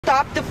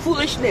Stop the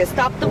foolishness.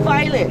 Stop the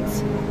violence.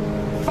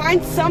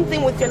 Find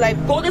something with your life.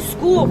 Go to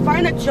school.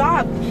 Find a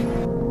job.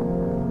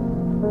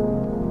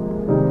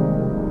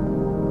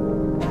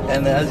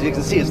 And as you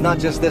can see, it's not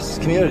just this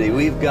community.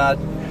 We've got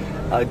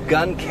a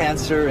gun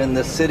cancer in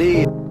the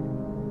city.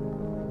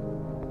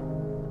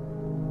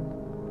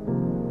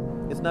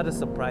 It's not a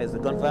surprise. The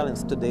gun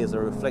violence today is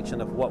a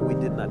reflection of what we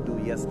did not do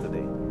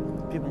yesterday.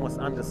 People must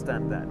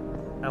understand that.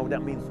 And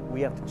that means we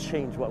have to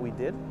change what we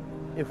did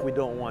if we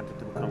don't want it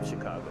to become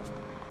Chicago.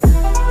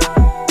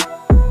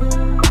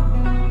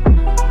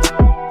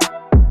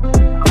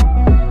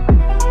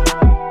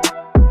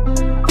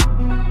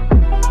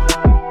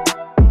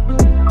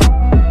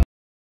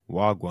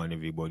 Wagwan,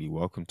 everybody.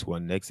 Welcome to our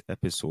next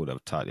episode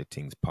of Talk the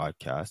Things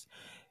podcast.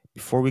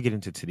 Before we get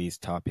into today's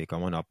topic, I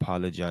want to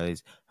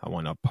apologize. I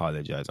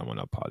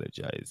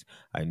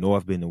know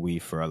I've been away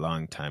for a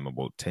long time,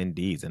 about 10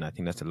 days, and I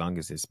think that's the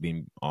longest it's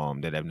been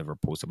that I've never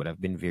posted, but I've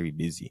been very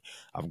busy.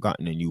 I've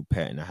gotten a new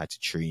pet and I had to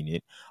train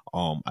it.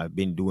 I've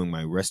been doing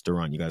my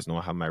restaurant. You guys know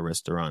I have my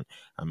restaurant.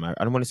 And I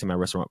don't want to say my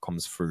restaurant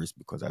comes first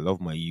because I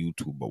love my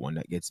YouTube, but when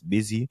that gets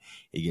busy,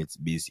 it gets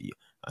busy.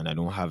 And I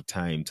don't have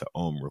time to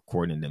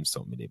record and them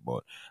something.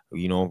 But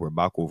you know, we're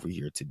back over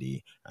here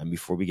today. And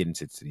before we get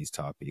into today's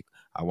topic,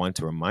 I want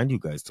to remind you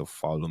guys to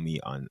follow me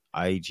on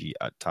IG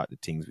at Talk the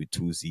Things with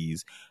 2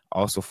 Z's.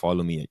 Also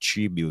follow me at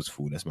Tree Bills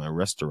Food. That's my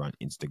restaurant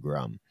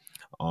Instagram.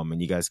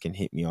 And you guys can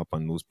hit me up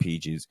on those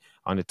pages.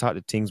 On the Talk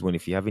the Things one,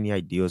 if you have any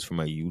ideas for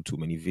my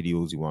YouTube, any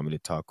videos you want me to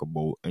talk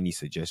about, any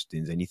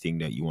suggestions, anything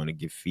that you want to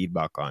give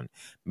feedback on,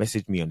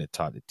 message me on the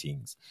Talk the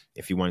Things.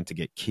 If you wanted to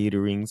get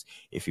caterings,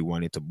 if you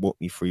wanted to book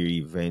me for your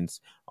events,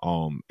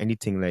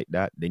 anything like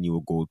that, then you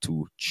will go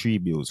to Tree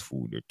Bills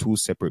Food. They're 2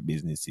 separate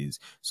businesses.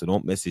 So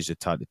don't message the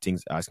Talk the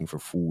Things asking for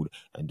food,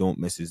 and don't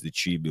message the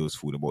Tree Bills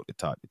Food about the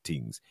Talk the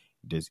Things.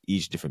 There's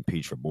each different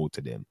page for both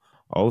of them.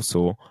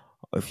 Also,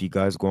 if you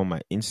guys go on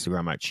my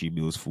Instagram at Tree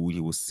Bills Food,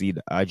 you will see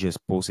that I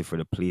just posted for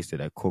the place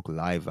that I cook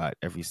live at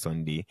every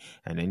Sunday.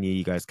 And any of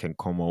you guys can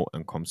come out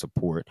and come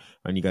support.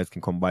 And you guys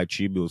can come buy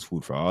Tree Bills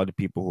Food. For all the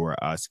people who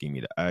are asking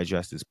me, the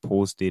address is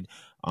posted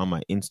on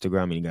my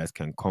Instagram. And you guys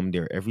can come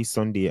there every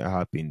Sunday it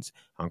happens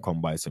and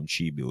come buy some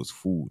Tree Bills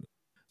Food.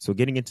 So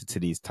getting into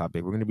today's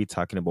topic, we're going to be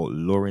talking about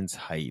Lawrence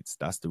Heights.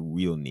 That's the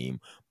real name.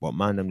 But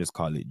man, them just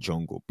call it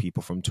Jungle.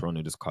 People from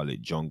Toronto just call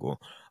it Jungle.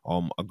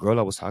 A girl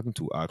I was talking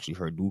to, actually,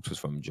 her dude was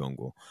from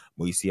Jungle.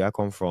 But you see, I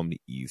come from the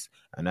East.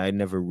 And I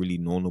never really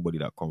know nobody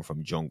that come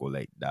from Jungle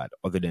like that,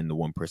 other than the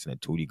one person I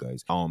told you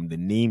guys. The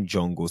name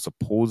Jungle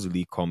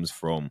supposedly comes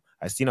from,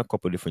 I've seen a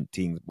couple of different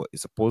things, but it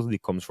supposedly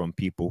comes from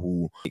people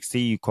who, like, say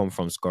you come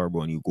from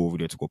Scarborough and you go over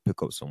there to go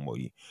pick up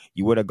somebody.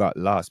 You would have got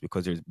lost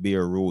because there's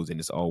bare roads and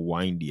it's all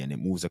windy and it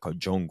moves like a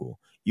jungle.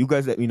 You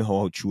guys let me know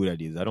how true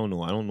that is. I don't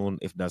know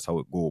if that's how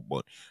it go,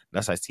 but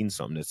I've seen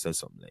something that says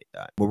something like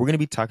that. But we're going to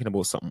be talking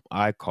about something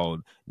I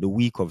called the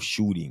week of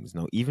shootings.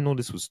 Now, even though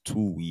this was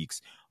 2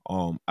 weeks,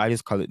 I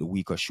just call it the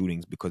week of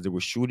shootings because there were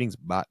shootings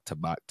back to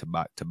back to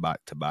back to back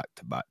to back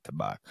to back to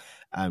back.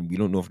 And we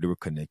don't know if they were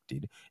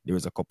connected. There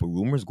was a couple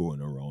rumors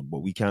going around,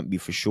 but we can't be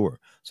for sure.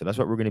 So that's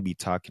what we're going to be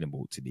talking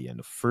about today. And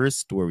the first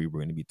story we're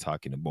going to be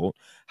talking about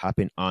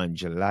happened on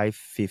July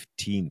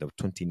 15th of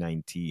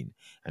 2019.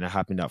 And it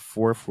happened at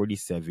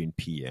 4:47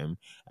 p.m.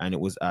 And it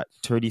was at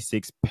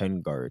 36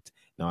 Pengart.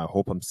 Now, I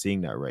hope I'm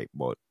saying that right,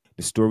 but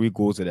the story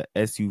goes that an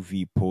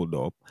SUV pulled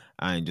up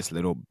and just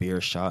let out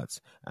bare shots.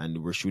 And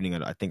we're shooting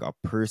at, I think, a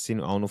person.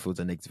 I don't know if it was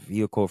the next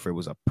vehicle, if it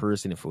was a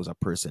person, if it was a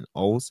person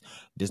else.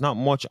 There's not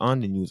much on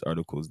the news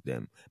articles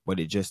then, but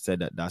it just said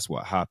that that's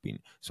what happened.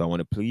 So I want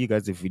to play you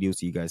guys the video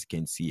so you guys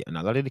can see. And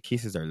a lot of the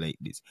cases are like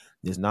this.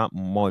 There's not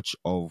much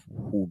of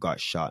who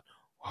got shot.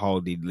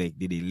 How did they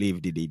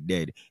live? Did they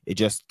dead? It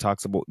just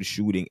talks about the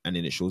shooting and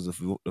then it shows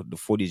the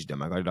footage.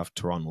 Them I got it off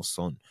Toronto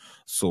Sun.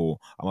 So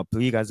I'm gonna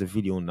play you guys a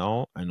video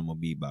now, and I'm gonna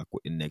be back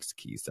with the next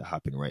case that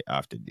happened right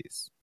after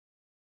this.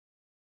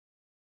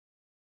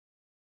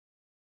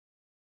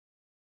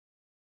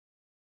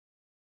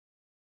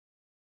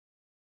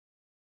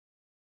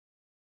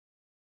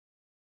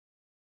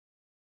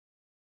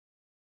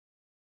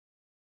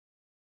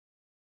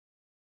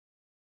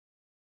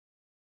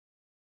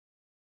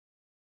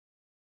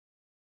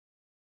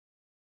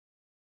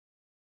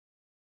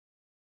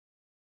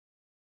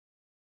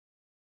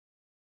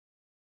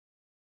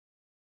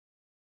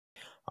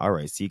 All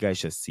right, so you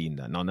guys just seen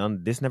that. Now,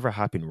 this never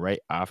happened right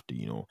after,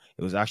 you know.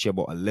 It was actually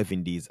about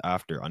 11 days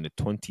after, on the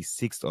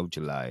 26th of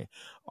July,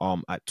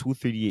 at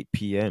 2:38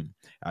 p.m.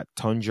 at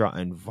Tundra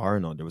and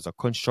Varna. There was a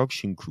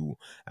construction crew,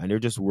 and they're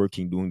just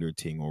working, doing their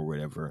thing or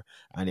whatever.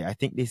 And I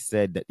think they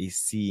said that they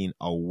seen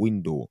a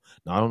window.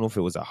 Now, I don't know if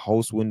it was a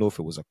house window, if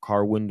it was a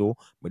car window,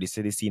 but they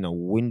said they seen a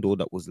window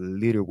that was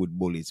littered with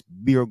bullets,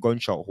 bare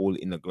gunshot hole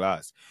in the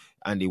glass.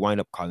 And they wind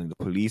up calling the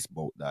police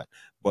about that.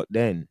 But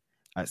then,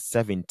 at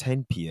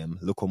 7:10 p.m.,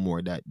 look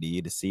more that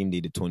day, the same day,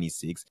 the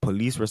 26th,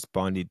 police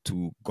responded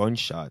to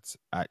gunshots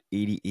at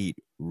 88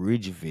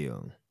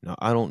 Ridgeville. Now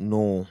I don't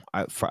know.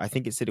 I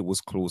think it said it was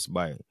close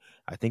by.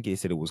 I think it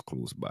said it was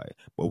close by,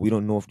 but we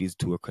don't know if these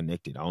two are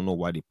connected. I don't know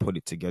why they put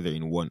it together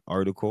in one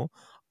article.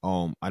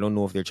 I don't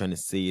know if they're trying to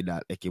say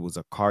that like it was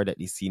a car that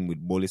they seen with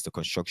bullets, the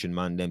construction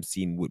man them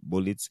seen with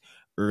bullets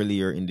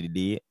earlier in the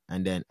day,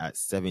 and then at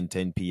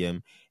 7:10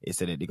 p.m. it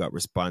said that they got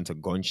respond to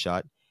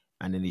gunshot,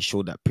 and then they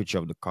showed that picture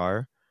of the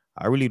car.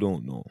 I really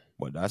don't know,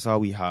 but that's all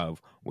we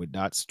have with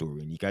that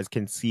story, and you guys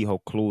can see how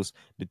close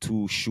the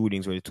two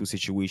shootings or the two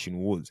situation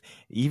was.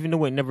 Even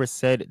though it never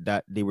said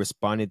that they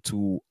responded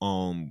to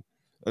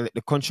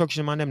the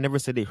construction man them never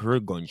said they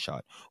heard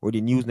gunshot, or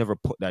the news never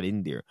put that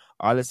in there.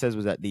 All it says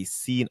was that they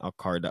seen a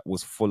car that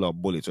was full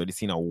of bullets, or they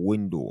seen a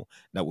window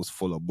that was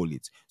full of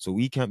bullets. So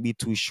we can't be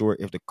too sure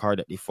if the car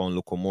that they found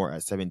Locomore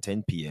at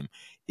 7:10 p.m.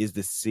 is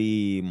the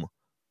same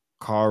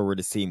car or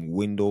the same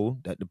window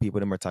that the people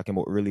them are talking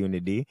about earlier in the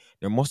day.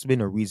 There must have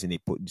been a reason they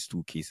put these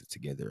two cases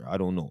together. I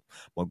don't know.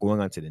 But going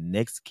on to the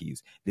next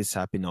case, this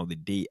happened now the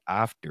day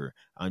after,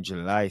 on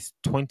July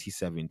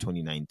 27,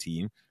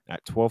 2019,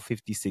 at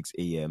 12:56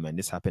 a.m. And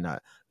this happened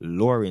at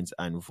Lawrence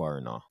and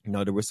Varna.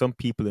 Now there were some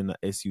people in the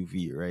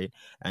SUV, right?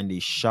 And they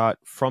shot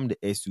from the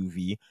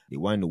SUV. They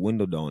wind the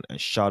window down and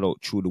shot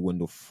out through the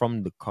window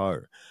from the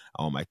car.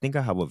 I think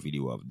I have a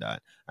video of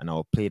that, and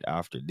I'll play it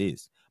after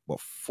this. But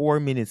 4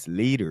 minutes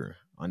later,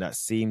 on that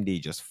same day,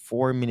 just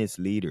 4 minutes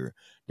later,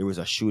 there was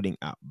a shooting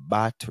at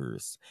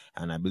Batters.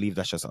 And I believe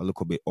that's just a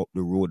little bit up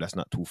the road. That's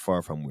not too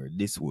far from where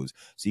this was.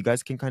 So you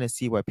guys can kind of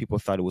see why people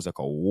thought it was like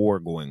a war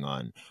going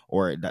on,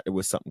 or that there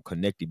was something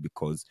connected,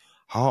 because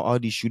how are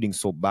these shootings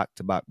so back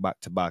to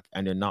back,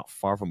 and they're not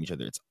far from each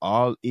other? It's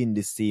all in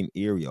the same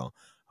area.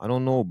 I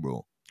don't know,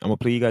 bro. I'm going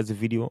to play you guys a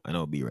video, and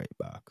I'll be right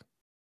back.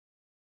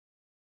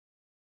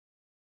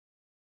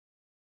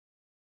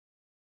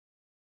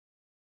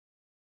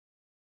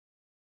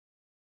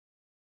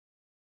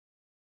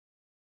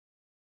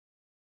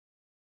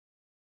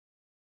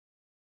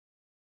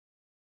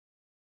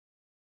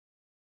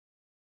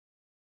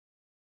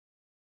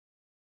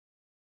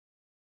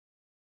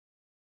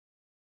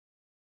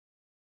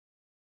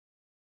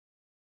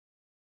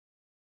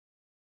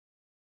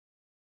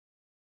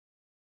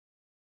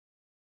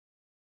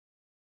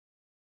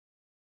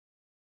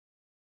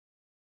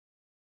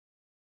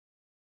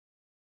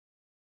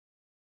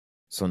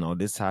 So now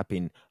this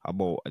happened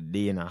about a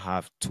day and a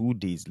half, 2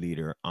 days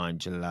later, on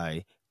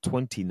July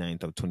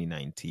 29th of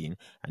 2019.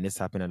 And this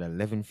happened at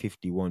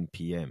 11:51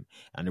 p.m.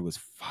 And there was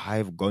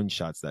 5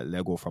 gunshots that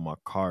let go from a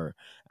car.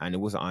 And it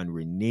was on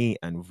Renee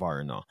and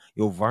Varna.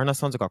 Yo, Varna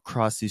sounds like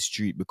across the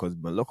street,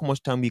 but look how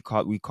much time we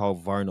call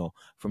Varna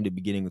from the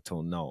beginning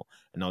until now.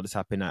 And now this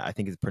happened at, I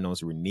think it's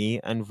pronounced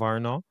Renee and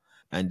Varna.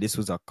 And this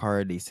was a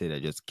car, they said,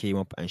 that just came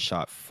up and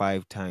shot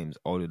 5 times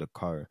out of the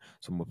car.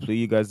 So I'm going to play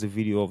you guys the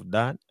video of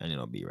that, and then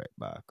I'll be right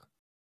back.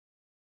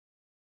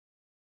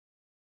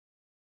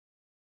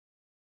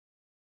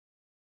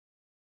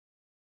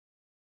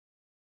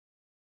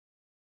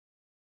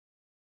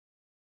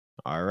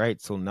 All right,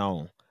 so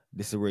now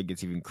this is where it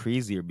gets even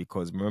crazier,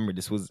 because remember,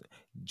 this was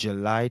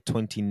July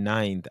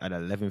 29th at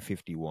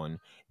 11:51.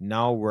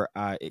 Now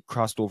it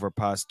crossed over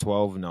past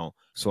 12 now.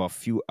 So a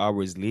few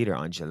hours later,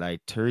 on July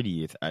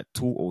 30th at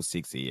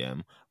 2:06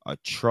 a.m., a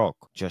truck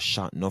just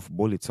shot enough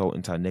bullets out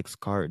into our next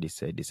car. They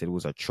said it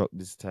was a truck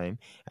this time,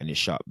 and it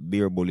shot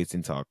bare bullets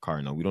into our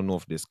car. Now we don't know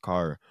if this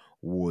car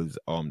was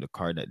the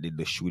car that did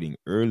the shooting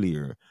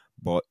earlier,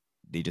 but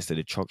they just said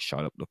the truck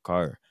shot up the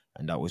car.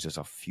 And that was just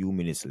a few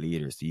minutes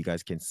later. So you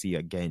guys can see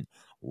again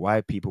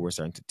why people were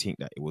starting to think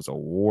that it was a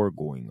war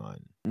going on.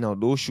 Now,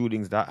 those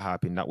shootings that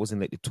happened, that wasn't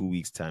like the 2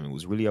 weeks time. It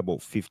was really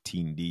about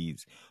 15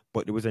 days.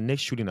 But there was a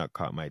next shooting that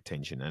caught my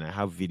attention, and I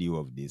have video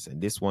of this.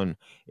 And this one,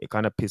 it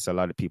kind of pissed a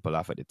lot of people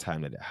off at the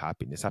time that it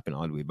happened. This happened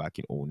all the way back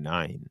in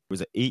 2009. There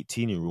was an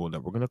 18-year-old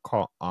that we're going to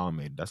call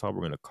Ahmed. That's how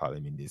we're going to call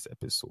him in this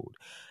episode.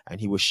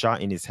 And he was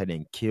shot in his head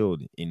and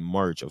killed in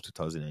March of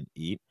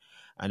 2008.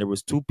 And there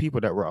was 2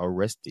 people that were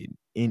arrested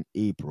in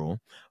April.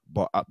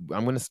 But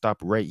I'm going to stop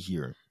right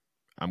here.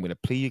 I'm going to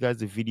play you guys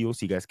the video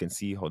so you guys can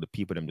see how the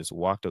people them just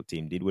walked up to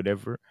him, did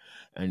whatever.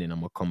 And then I'm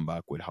going to come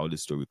back with how the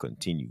story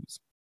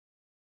continues.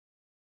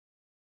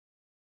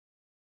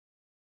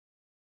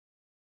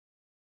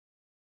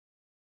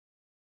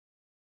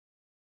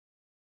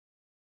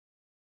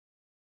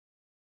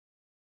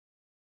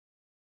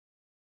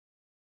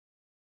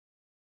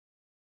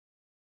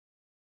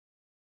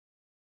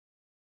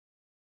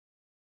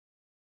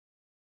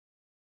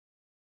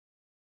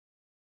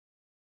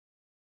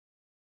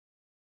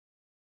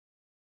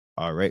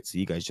 All right, so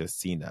you guys just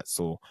seen that.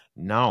 So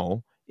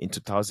now in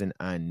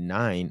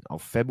 2009,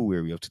 of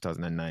February of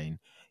 2009,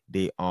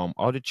 they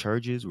all the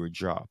charges were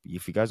dropped.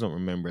 If you guys don't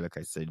remember, like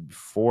I said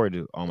before,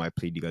 I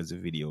played you guys the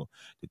video.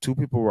 The 2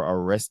 people were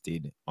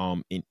arrested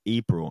in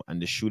April, and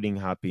the shooting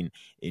happened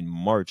in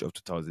March of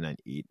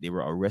 2008. They were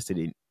arrested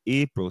in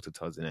April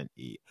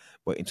 2008,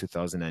 but in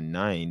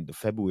 2009, the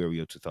February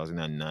of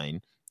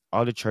 2009,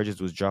 all the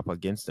charges was dropped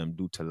against them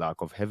due to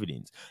lack of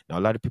evidence. Now,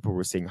 a lot of people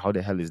were saying, how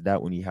the hell is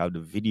that when you have the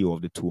video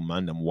of the two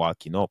men them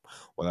walking up?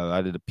 Well, a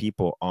lot of the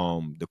people,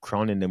 the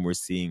crown in them were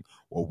saying,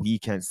 well, we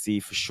can't say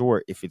for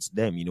sure if it's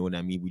them. You know what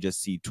I mean? We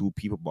just see two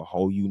people, but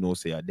how you know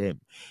say are them?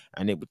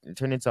 And it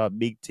turned into a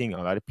big thing.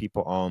 A lot of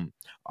people,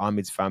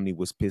 Ahmed's family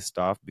was pissed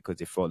off because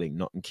they felt like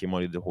nothing came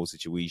out of the whole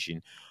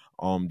situation.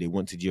 They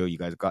went to jail. You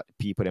guys got the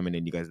people them, and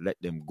then you guys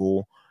let them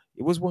go.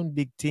 It was one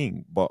big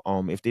thing. But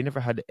if they never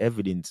had the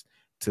evidence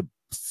to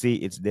say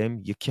it's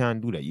them, you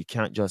can't do that. You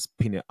can't just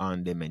pin it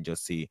on them and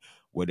just say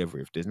whatever.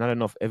 If there's not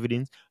enough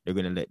evidence, they're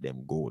gonna let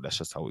them go. That's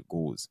just how it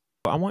goes.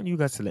 But I want you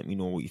guys to let me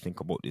know what you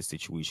think about this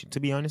situation. To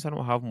be honest, I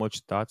don't have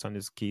much thoughts on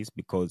this case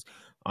because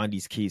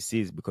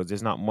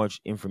there's not much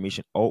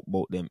information out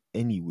about them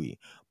anyway.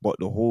 But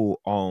the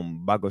whole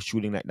bag of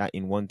shooting like that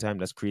in one time,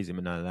 that's crazy,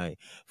 man. I lie.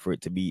 For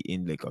it to be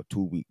in like a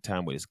 2 week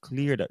time, but it's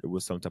clear that there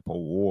was some type of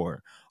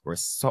war or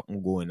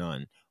something going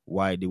on.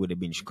 Why they would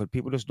have been, because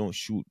people just don't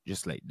shoot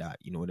just like that.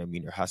 You know what I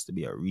mean? There has to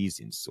be a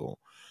reason. So,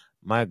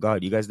 my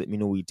God, you guys let me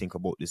know what you think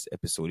about this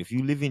episode. If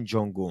you live in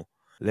jungle,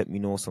 let me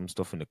know some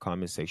stuff in the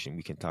comment section.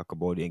 We can talk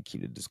about it and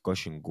keep the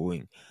discussion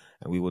going.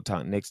 And we will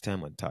talk next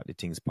time on Talk the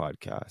Things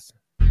podcast.